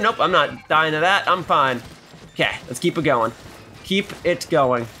 Got you. Nope, I'm not dying to that. I'm fine. Okay, let's keep it going. Keep it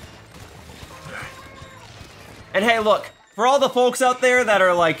going. And hey, look, for all the folks out there that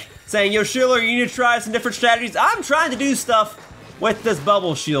are like saying, Yoshiller, you need to try some different strategies, I'm trying to do stuff with this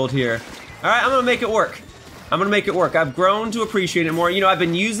bubble shield here. All right, I'm gonna make it work. I've grown to appreciate it more. You know, I've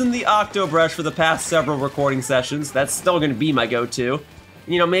been using the Octo Brush for the past several recording sessions. That's still gonna be my go-to.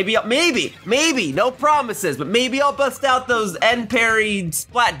 You know, maybe, no promises, but maybe I'll bust out those end parry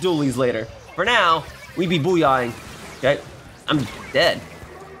splat dualies later. For now, we be booyahing, okay? I'm dead.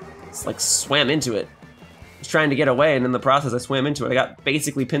 It's like swam into it. I was trying to get away, and in the process, I swam into it. I got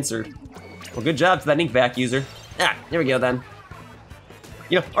basically pincered. Well, good job to that ink vac user. Ah, there we go then.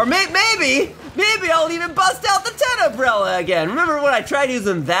 You know, or maybe I'll even bust out the 10 umbrella again. Remember when I tried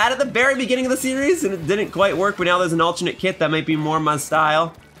using that at the very beginning of the series and it didn't quite work, but now there's an alternate kit that might be more my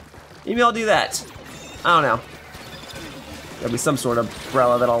style? Maybe I'll do that. I don't know. There'll be some sort of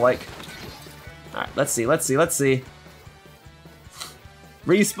umbrella that I'll like. All right, let's see.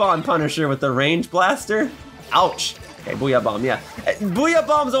 Respawn Punisher with the range blaster. Ouch. Okay, Booyah Bomb, yeah. Booyah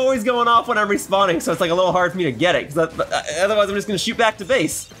Bomb's always going off when I'm respawning, so it's like a little hard for me to get it, because otherwise I'm just gonna shoot back to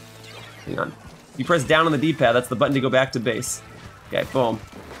base. Hang on. You press down on the D-pad, that's the button to go back to base. Okay, boom.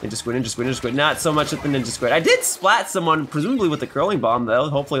 Ninja Squid. Not so much at the Ninja Squid. I did splat someone, presumably with the curling bomb, though.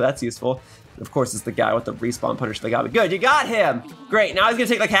 Hopefully that's useful. Of course, it's the guy with the respawn Punisher that got me. Good, you got him! Great, now he's gonna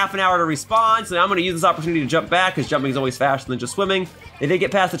take like half an hour to respawn, so now I'm gonna use this opportunity to jump back, because jumping is always faster than just swimming. They did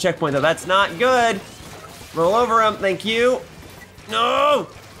get past the checkpoint, though. That's not good. Roll over him, thank you. No!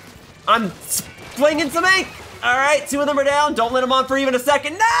 I'm flinging some ink! All right, 2 of them are down. Don't let them on for even a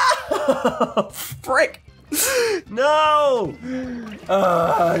second. No! Frick! No!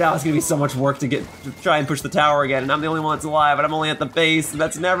 Now it's gonna be so much work to try and push the tower again, and I'm the only one that's alive, and I'm only at the base, and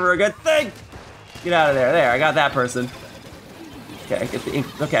that's never a good thing! Get out of there. There, I got that person. Okay, get the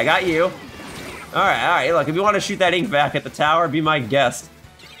ink. Okay, I got you. All right. Look, if you want to shoot that ink back at the tower, be my guest.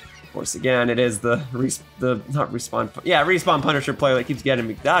 Of course, again, it is the respawn Punisher player that keeps getting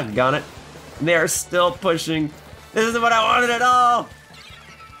me. Doggone it. And they're still pushing. This isn't what I wanted at all.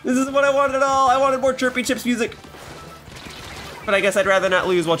 This isn't what I wanted at all. I wanted more Chirpy Chips music. But I guess I'd rather not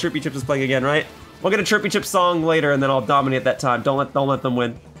lose while Chirpy Chips is playing again, right? We'll get a Chirpy Chips song later, and then I'll dominate that time. Don't let them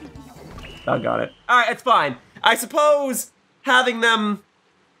win. Doggone it. All right, it's fine. I suppose having them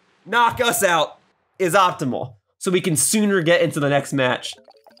knock us out is optimal, so we can sooner get into the next match.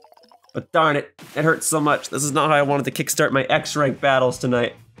 But darn it, it hurts so much. This is not how I wanted to kickstart my X-rank battles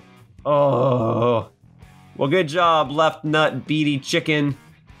tonight. Oh. Well, good job, Left Nut, Beady Chicken,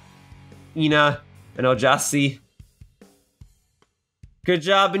 Ina, and Ojasi. Good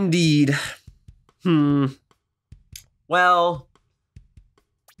job indeed. Well,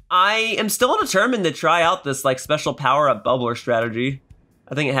 I am still determined to try out this like special power-up bubbler strategy.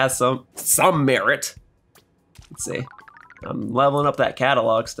 I think it has some merit. Let's see. I'm leveling up that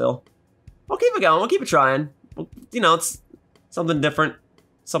catalog still. We'll keep it going, we'll keep it trying. You know, it's something different.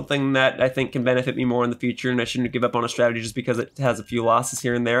 Something that I think can benefit me more in the future, and I shouldn't give up on a strategy just because it has a few losses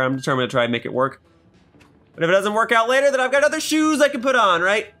here and there. I'm determined to try and make it work. But if it doesn't work out later, then I've got other shoes I can put on,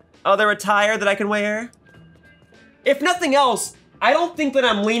 right? Other attire that I can wear. If nothing else, I don't think that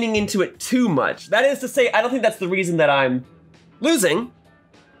I'm leaning into it too much. That is to say, I don't think that's the reason that I'm losing,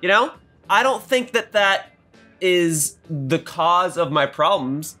 you know? I don't think that that is the cause of my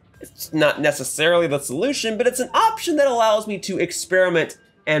problems. It's not necessarily the solution, but it's an option that allows me to experiment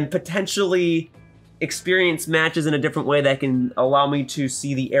and potentially experience matches in a different way that can allow me to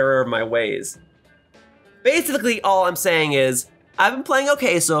see the error of my ways. Basically, all I'm saying is, I've been playing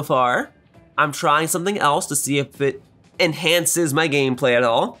okay so far. I'm trying something else to see if it enhances my gameplay at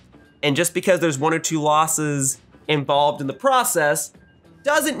all. And just because there's 1 or 2 losses involved in the process,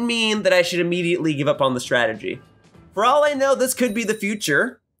 doesn't mean that I should immediately give up on the strategy. For all I know, this could be the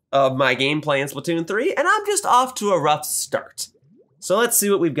future of my gameplay in Splatoon 3, and I'm just off to a rough start. So let's see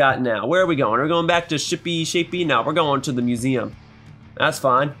what we've got now. Where are we going? Are we going back to Shippy Shapey? No, we're going to the museum. That's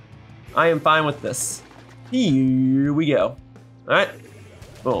fine. I am fine with this. Here we go. All right,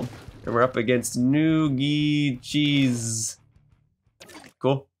 boom. And we're up against Noogie Cheese.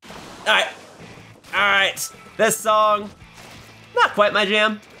 Cool. All right. This song, not quite my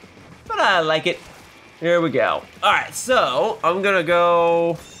jam, but I like it. Here we go. All right, so I'm gonna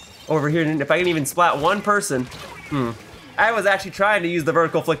go over here, and if I can even splat one person. I was actually trying to use the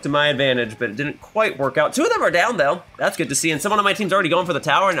vertical flick to my advantage, but it didn't quite work out. 2 of them are down though. That's good to see, and someone on my team's already going for the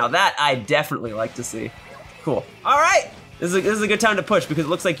tower. Now that I definitely like to see. Cool. All right, this is a good time to push because it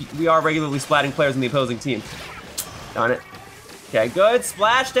looks like we are regularly splatting players in the opposing team. Darn it. Okay, good,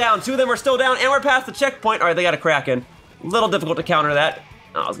 splash down. 2 of them are still down, and we're past the checkpoint. All right, they got a Kraken. A little difficult to counter that.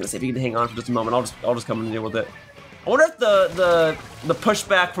 Oh, I was gonna say if you can hang on for just a moment, I'll just come and deal with it. I wonder if the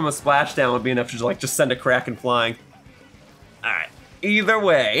pushback from a splashdown would be enough to like just send a Kraken flying. All right. Either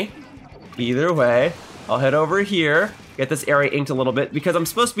way, I'll head over here, get this area inked a little bit because I'm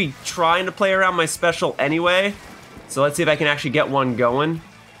supposed to be trying to play around my special anyway. So let's see if I can actually get one going.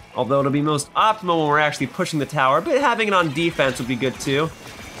 Although it'll be most optimal when we're actually pushing the tower, but having it on defense would be good too.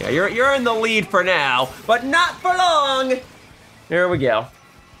 Yeah, you're in the lead for now, but not for long. Here we go.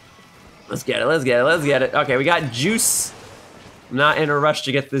 Let's get it. Okay, we got juice. I'm not in a rush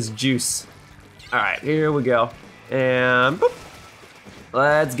to get this juice. All right, here we go. And boop.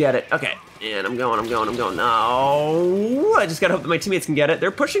 Let's get it. Okay, and I'm going. No, I just gotta hope that my teammates can get it.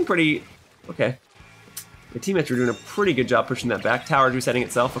 They're pushing pretty, okay. My teammates are doing a pretty good job pushing that back. Tower resetting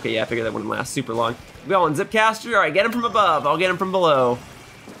itself. Okay, yeah, I figured that wouldn't last super long. Going, Zipcaster. All right, get him from above. I'll get him from below.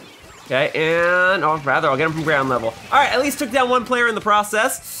 Okay, and, or rather, I'll get him from ground level. All right, at least took down 1 player in the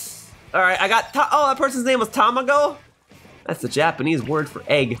process. All right, I got, oh, that person's name was Tamago? That's the Japanese word for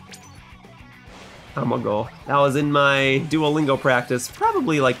egg. Tamago. That was in my Duolingo practice,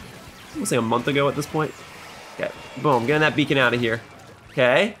 probably like, I'm gonna say a month ago at this point. Okay, boom, getting that beacon out of here.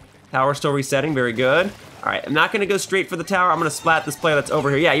 Okay, tower still resetting, very good. All right, I'm not gonna go straight for the tower. I'm gonna splat this player that's over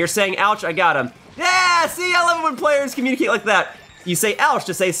here. Yeah, you're saying ouch, I got him. Yeah, see, I love it when players communicate like that. You say ouch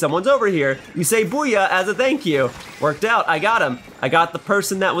to say someone's over here. You say booyah as a thank you. Worked out, I got him. I got the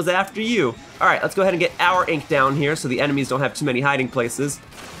person that was after you. All right, let's go ahead and get our ink down here so the enemies don't have too many hiding places.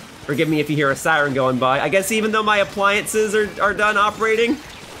 Forgive me if you hear a siren going by. I guess even though my appliances are done operating,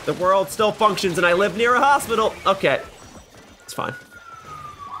 the world still functions and I live near a hospital. Okay, it's fine.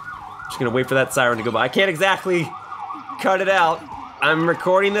 Just gonna wait for that siren to go by. I can't exactly cut it out. I'm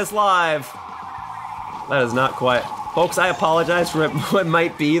recording this live. That is not quiet. Folks, I apologize for what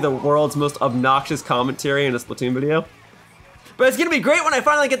might be the world's most obnoxious commentary in a Splatoon video. But it's gonna be great when I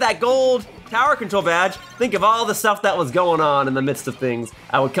finally get that gold tower control badge. Think of all the stuff that was going on in the midst of things.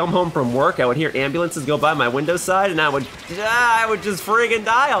 I would come home from work, I would hear ambulances go by my window side, and I would just friggin'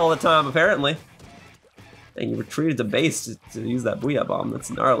 die all the time, apparently. And you retreated to base to use that booyah bomb,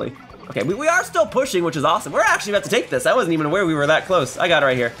 that's gnarly. Okay, we are still pushing, which is awesome. We're actually about to take this. I wasn't even aware we were that close. I got it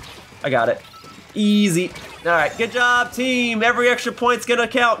right here. I got it. Easy. All right, good job, team. Every extra point's gonna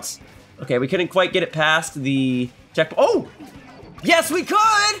count. Okay, we couldn't quite get it past the check. Oh, yes, we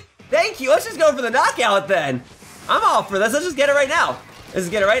could. Thank you. Let's just go for the knockout then. I'm all for this. Let's just get it right now. Let's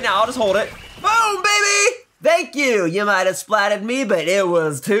get it right now. I'll just hold it. Boom, baby. Thank you. You might have splatted me, but it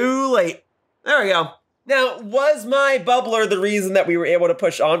was too late. There we go. Now, was my bubbler the reason that we were able to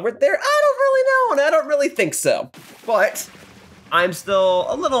push onward there? I don't really know, and I don't really think so. But I'm still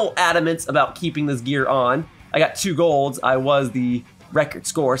a little adamant about keeping this gear on. I got 2 golds. I was the record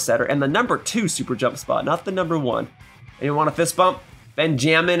score setter and the number 2 super jump spot, not the number 1. Anyone want a fist bump?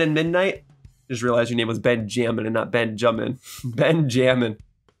 Benjamin and Midnight? Just realized your name was Benjamin and not Benjamin. Benjamin.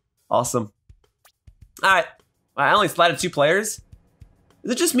 Awesome. All right. I only splatted 2 players.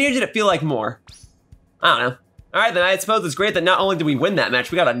 Is it just me or did it feel like more? I don't know. All right, then I suppose it's great that not only did we win that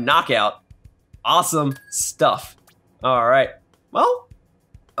match, we got a knockout. Awesome stuff. All right. Well,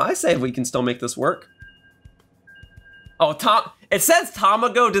 I say we can still make this work. Oh, it says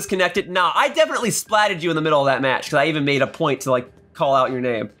Tamago disconnected. Nah, I definitely splatted you in the middle of that match because I even made a point to like call out your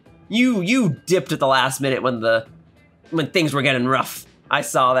name. You dipped at the last minute when things were getting rough. I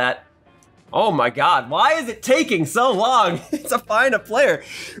saw that. Oh my God, why is it taking so long to find a player?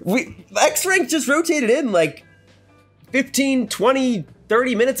 X-Rank just rotated in like 15, 20,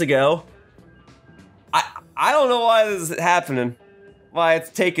 30 minutes ago. I don't know why this is happening. Why it's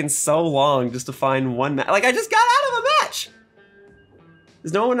taken so long just to find one match. Like I just got out of a match.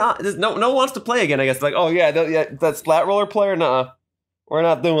 No one wants to play again, I guess. Like, oh yeah, that Splat Roller player, nuh-uh. We're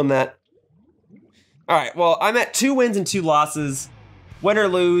not doing that. All right, well, I'm at 2 wins and 2 losses. Win or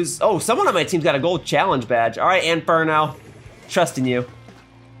lose. Oh, someone on my team's got a gold challenge badge. All right, Inferno, trusting you.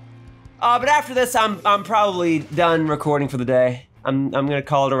 But after this, I'm probably done recording for the day. I'm gonna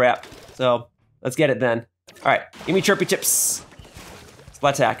call it a wrap. So let's get it then. All right, give me chirpy chips.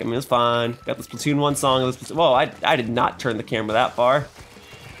 Splat attack. I mean, it's fine. Got the Splatoon 1 song. Whoa, I did not turn the camera that far.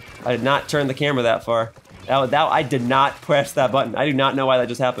 I did not turn the camera that far. I did not press that button. I do not know why that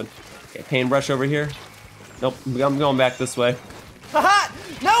just happened. Okay, paintbrush over here. Nope, I'm going back this way. Haha!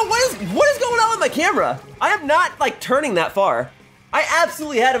 No, what is going on with my camera? I am not like turning that far. I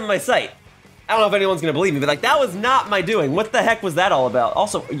absolutely had him in my sight. I don't know if anyone's gonna believe me, but like that was not my doing. What the heck was that all about?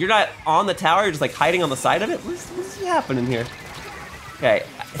 Also, you're not on the tower, you're just like hiding on the side of it? What's happening here? Okay,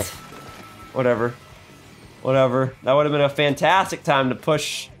 whatever. Whatever. That would have been a fantastic time to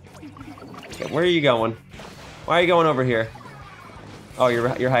push. Okay, where are you going? Why are you going over here? Oh,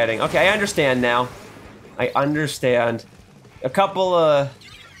 you're hiding. Okay, I understand now. I understand. A couple of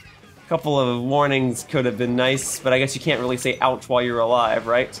warnings could have been nice, but I guess you can't really say ouch while you're alive,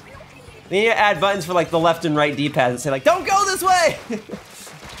 right? Then you add buttons for like the left and right D-pads that say like, don't go this way!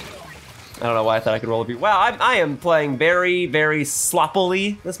 I don't know why I thought I could roll over you. Wow, I am playing very, very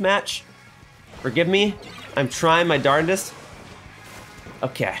sloppily this match. Forgive me. I'm trying my darndest.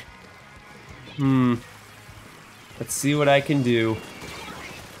 Okay. Let's see what I can do.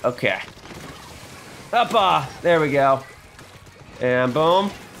 Okay. Up, there we go. And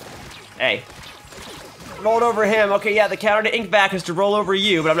boom. Hey. Rolled over him. Okay, yeah, the counter to ink back is to roll over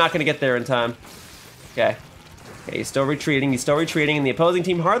you, but I'm not gonna get there in time. Okay. Okay, he's still retreating, and the opposing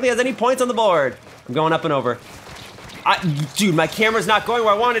team hardly has any points on the board. I'm going up and over. Dude, my camera's not going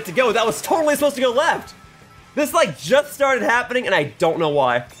where I want it to go. That was totally supposed to go left. This like just started happening and I don't know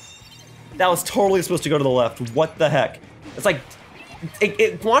why. That was totally supposed to go to the left. What the heck? It's like,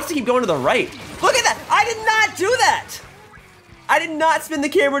 it wants to keep going to the right. Look at that, I did not do that. I did not spin the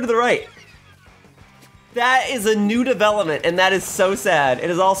camera to the right. That is a new development, and that is so sad. It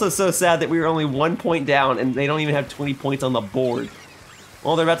is also so sad that we were only 1 point down, and they don't even have 20 points on the board.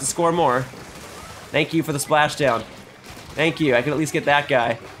 Well, they're about to score more. Thank you for the splashdown. Thank you, I can at least get that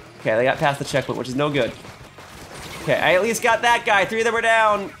guy. Okay, they got past the checkpoint, which is no good. Okay, I at least got that guy. 3 of them are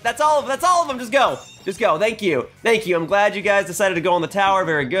down. That's all of them, just go. Just go, thank you. Thank you, I'm glad you guys decided to go on the tower,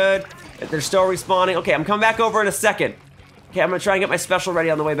 very good. They're still respawning. Okay, I'm coming back over in a second. Okay, I'm gonna try and get my special ready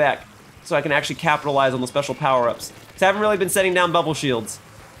on the way back so I can actually capitalize on the special power-ups. So I haven't really been setting down bubble shields.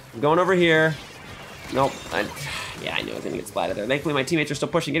 I'm going over here. Nope, yeah, I knew I was gonna get splatted there. Thankfully my teammates are still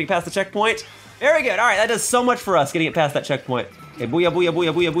pushing, getting past the checkpoint. Very good, all right, that does so much for us, getting it past that checkpoint. Okay, booyah, booyah,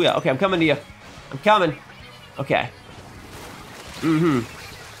 booyah, booyah, booyah. Okay, I'm coming to you. I'm coming. Okay.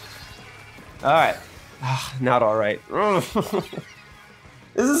 All right. Not all right.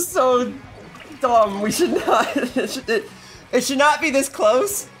 This is so dumb. We should not. It should not be this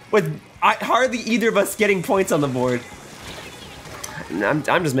close with hardly either of us getting points on the board. I'm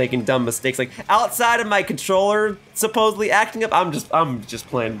just making dumb mistakes. Like outside of my controller supposedly acting up, I'm just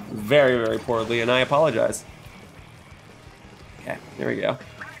playing very, very poorly, and I apologize. Okay, there we go.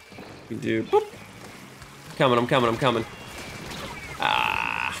 We can do. Boop. I'm coming.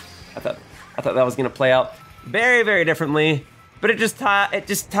 Ah, I thought that was gonna play out very, very differently. But it just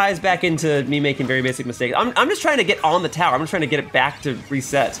ties back into me making very basic mistakes. I'm just trying to get on the tower. I'm just trying to get it back to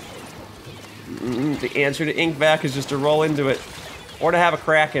reset. The answer to ink back is just to roll into it. Or to have a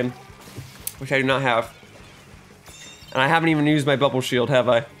Kraken, which I do not have. And I haven't even used my bubble shield, have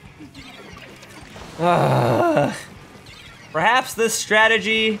I? Perhaps this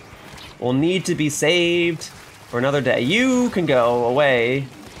strategy will need to be saved for another day. You can go away.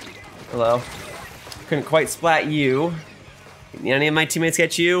 Hello. Couldn't quite splat you. Did any of my teammates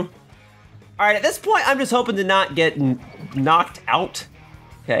get you? All right, at this point, I'm just hoping to not get knocked out.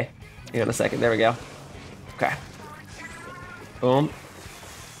 Okay, hang on a second, there we go. Okay. Boom.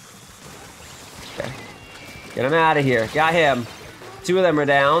 Okay. Get him out of here, got him. 2 of them are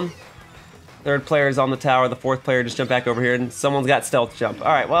down. 3rd player is on the tower, the 4th player just jumped back over here, and someone's got stealth jump.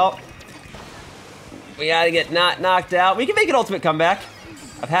 All right, well, we gotta get not knocked out. We can make an ultimate comeback.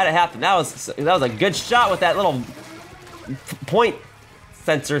 I've had it happen. That was a good shot with that little point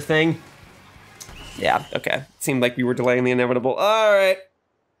sensor thing. Yeah, okay. Seemed like we were delaying the inevitable. All right.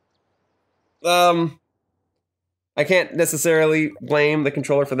 I can't necessarily blame the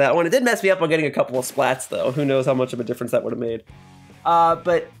controller for that one. It did mess me up on getting a couple of splats, though. Who knows how much of a difference that would have made.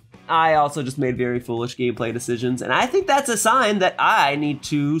 But I also just made very foolish gameplay decisions, and I think that's a sign that I need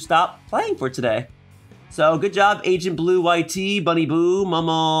to stop playing for today. So good job, Agent Blue YT, Bunny Boo,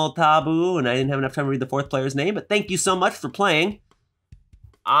 Momo Tabu, and I didn't have enough time to read the 4th player's name, but thank you so much for playing.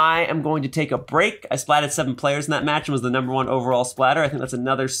 I am going to take a break. I splatted 7 players in that match and was the #1 overall splatter. I think that's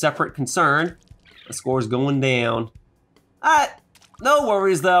another separate concern. The score's going down. All right, no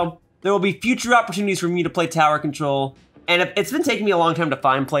worries though. There will be future opportunities for me to play tower control, and it's been taking me a long time to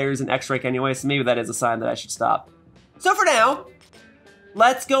find players in X-Rank anyway, so maybe that is a sign that I should stop. So for now,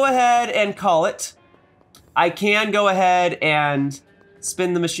 let's go ahead and call it. I can go ahead and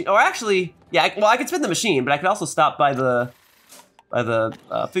spin the machine, or actually, yeah, well, I could spin the machine, but I could also stop by the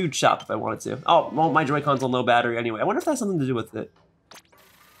food shop if I wanted to. Oh, well, my Joy-Con's on low battery anyway. I wonder if that has something to do with it.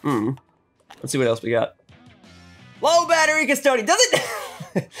 Let's see what else we got. Low battery custodian. Does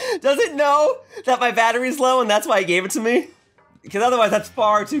it know that my battery's low and that's why he gave it to me? Because otherwise that's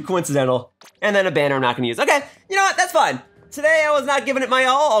far too coincidental. And then a banner I'm not gonna use. Okay, you know what, that's fine. Today I was not giving it my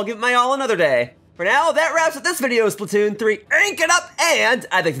all. I'll give it my all another day. For now, that wraps up this video of Splatoon 3. Ink it up, and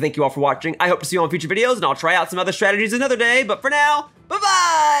I'd like to thank you all for watching. I hope to see you on future videos, and I'll try out some other strategies another day. But for now,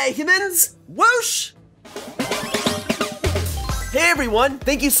 bye-bye, humans. Whoosh! Hey everyone,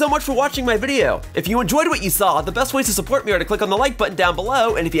 thank you so much for watching my video. If you enjoyed what you saw, the best ways to support me are to click on the like button down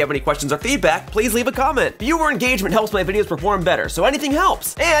below, and if you have any questions or feedback, please leave a comment. Viewer engagement helps my videos perform better, so anything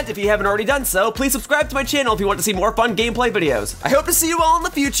helps. And if you haven't already done so, please subscribe to my channel if you want to see more fun gameplay videos. I hope to see you all in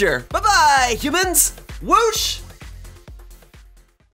the future. Bye-bye, humans! Whoosh!